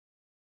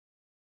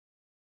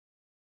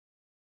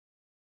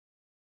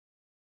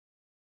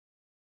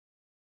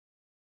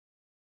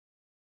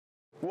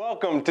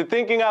Welcome to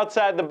Thinking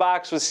Outside the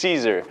Box with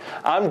Caesar.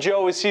 I'm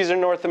Joe with Caesar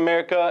North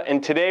America,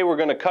 and today we're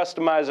going to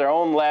customize our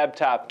own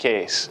laptop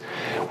case.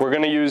 We're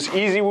going to use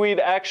EasyWeed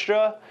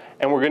Extra,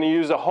 and we're going to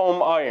use a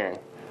home iron.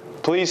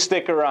 Please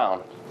stick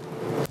around.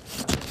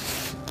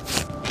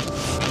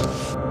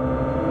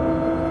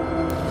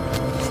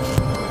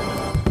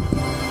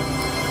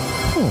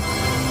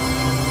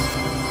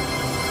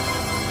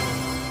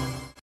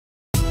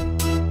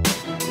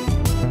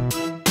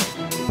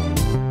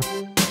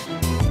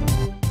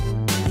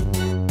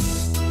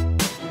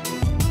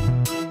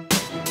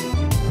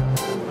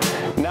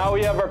 Now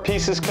we have our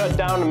pieces cut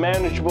down to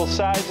manageable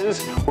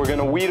sizes. We're going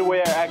to weed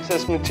away our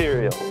excess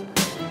material.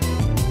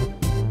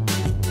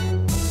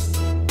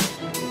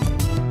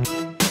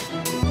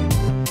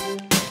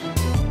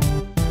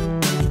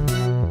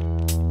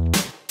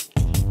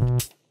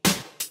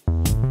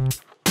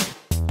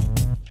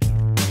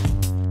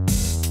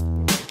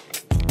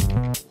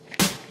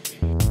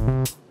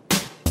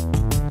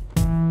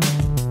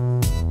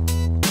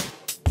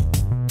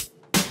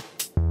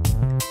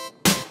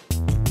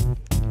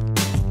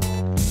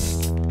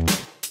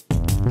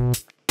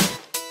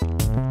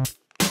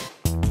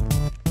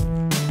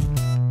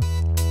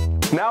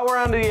 Now we're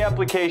on to the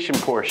application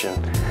portion.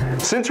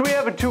 Since we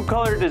have a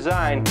two-color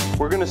design,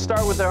 we're going to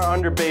start with our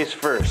underbase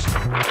first.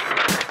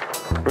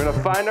 We're going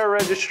to find our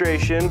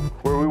registration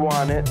where we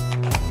want it.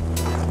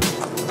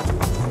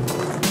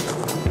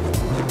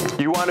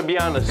 You want to be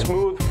on a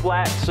smooth,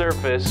 flat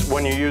surface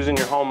when you're using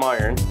your home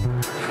iron.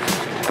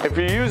 If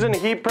you're using a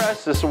heat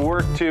press, this will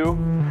work too.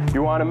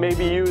 You want to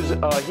maybe use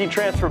a heat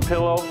transfer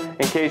pillow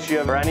in case you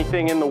have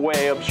anything in the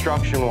way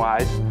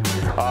obstruction-wise.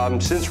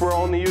 Since we're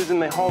only using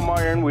the home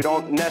iron, we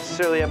don't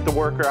necessarily have to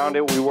work around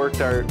it. We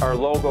worked our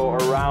logo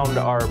around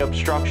our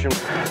obstruction.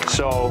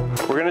 So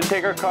we're going to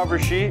take our cover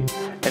sheet,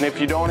 and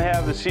if you don't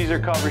have the Caesar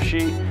cover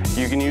sheet,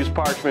 you can use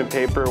parchment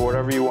paper or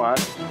whatever you want.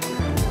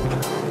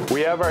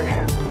 We have our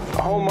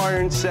home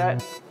iron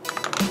set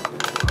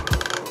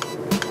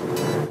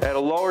at a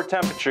lower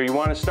temperature. You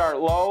want to start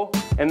low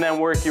and then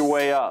work your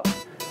way up,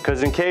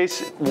 because in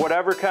case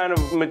whatever kind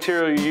of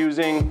material you're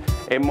using,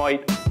 it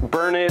might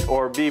burn it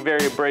or be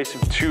very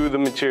abrasive to the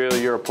material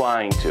you're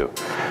applying to.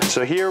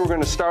 So here we're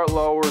going to start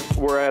low.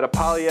 We're at a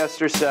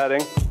polyester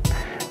setting,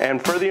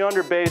 and for the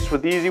underbase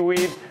with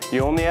EasyWeed, you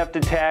only have to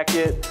tack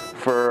it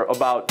for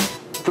about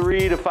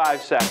 3 to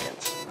 5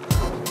 seconds.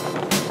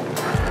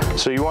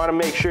 So you want to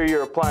make sure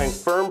you're applying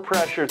firm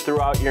pressure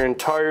throughout your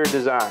entire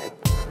design.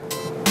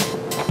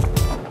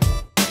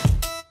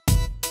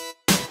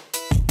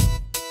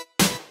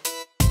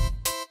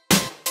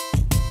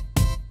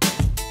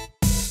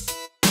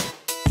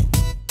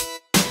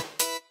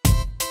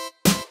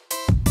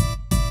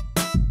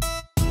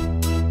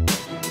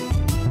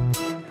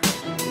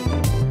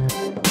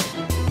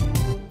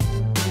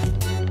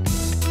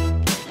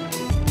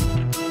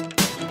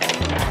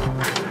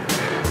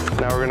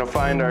 Now we're going to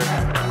find our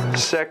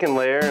second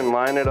layer and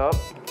line it up.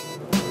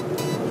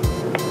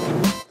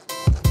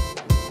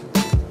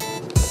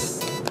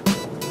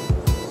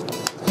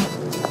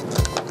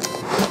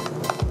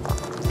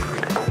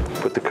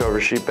 Put the cover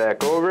sheet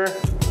back over.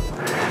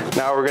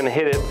 Now we're going to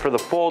hit it for the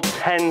full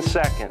 10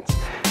 seconds.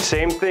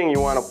 Same thing, you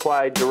want to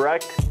apply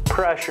direct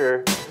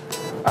pressure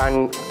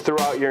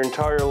throughout your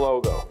entire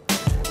logo.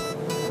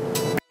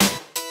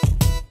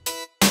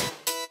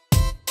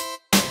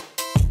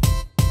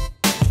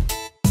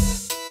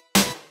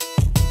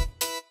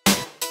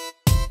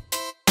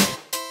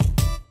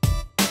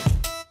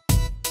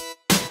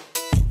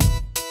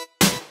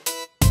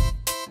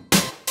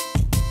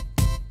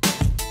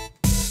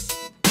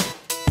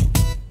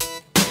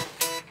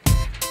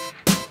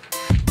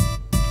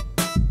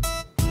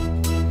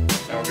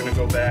 We're going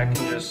to go back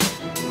and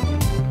just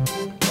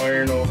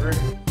iron over.